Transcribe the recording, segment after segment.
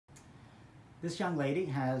This young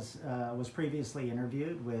lady was previously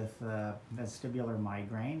interviewed with vestibular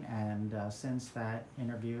migraine, and since that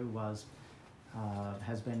interview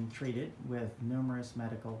has been treated with numerous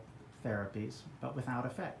medical therapies, but without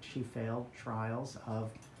effect. She failed trials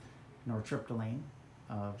of nortriptyline,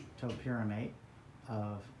 of topiramate,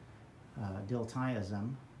 of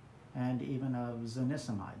diltiazem, and even of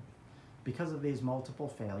zonisamide. Because of these multiple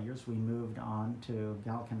failures, we moved on to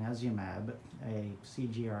galcanezumab, a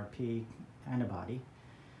CGRP antibody,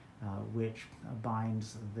 which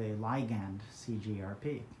binds the ligand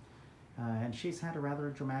CGRP. And she's had a rather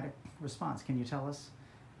dramatic response. Can you tell us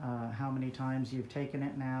how many times you've taken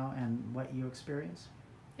it now and what you experience?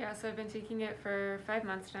 Yeah, so I've been taking it for 5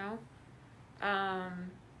 months now.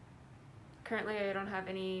 Currently, I don't have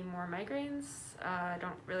any more migraines. I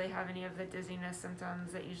don't really have any of the dizziness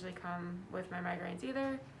symptoms that usually come with my migraines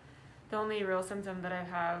either. The only real symptom that I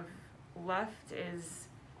have left is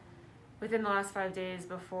within the last 5 days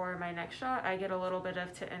before my next shot, I get a little bit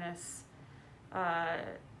of tinnitus.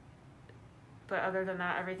 But other than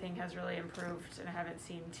that, everything has really improved, and I haven't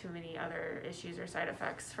seen too many other issues or side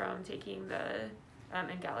effects from taking the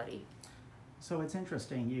Emgality. So it's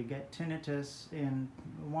interesting, you get tinnitus in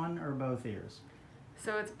one or both ears.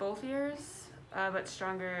 So it's both ears, but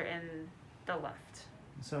stronger in the left.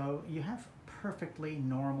 So you have perfectly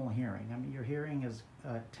normal hearing. I mean, your hearing is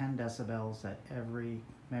 10 decibels at every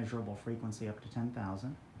measurable frequency up to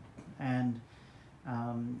 10,000, and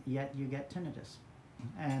yet you get tinnitus.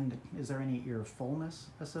 And is there any ear fullness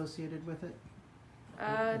associated with it?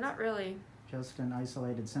 Not really. Just an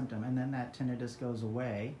isolated symptom, and then that tinnitus goes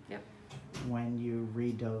away. Yep. When you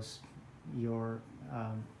redose your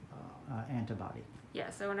antibody. Yeah,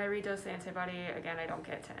 so when I redose the antibody, again, I don't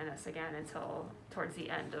get tinnitus again until towards the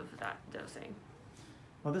end of that dosing.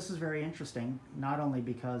 Well, this is very interesting, not only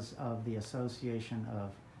because of the association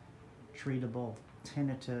of treatable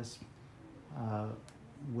tinnitus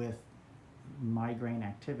with migraine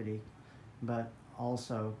activity, but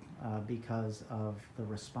also because of the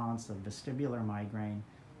response of vestibular migraine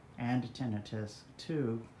and tinnitus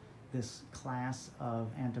to this class of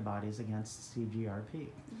antibodies against CGRP,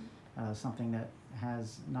 something that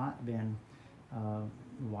has not been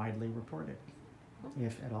widely reported,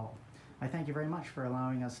 if at all. I thank you very much for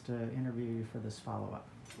allowing us to interview you for this follow-up.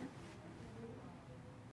 Yeah.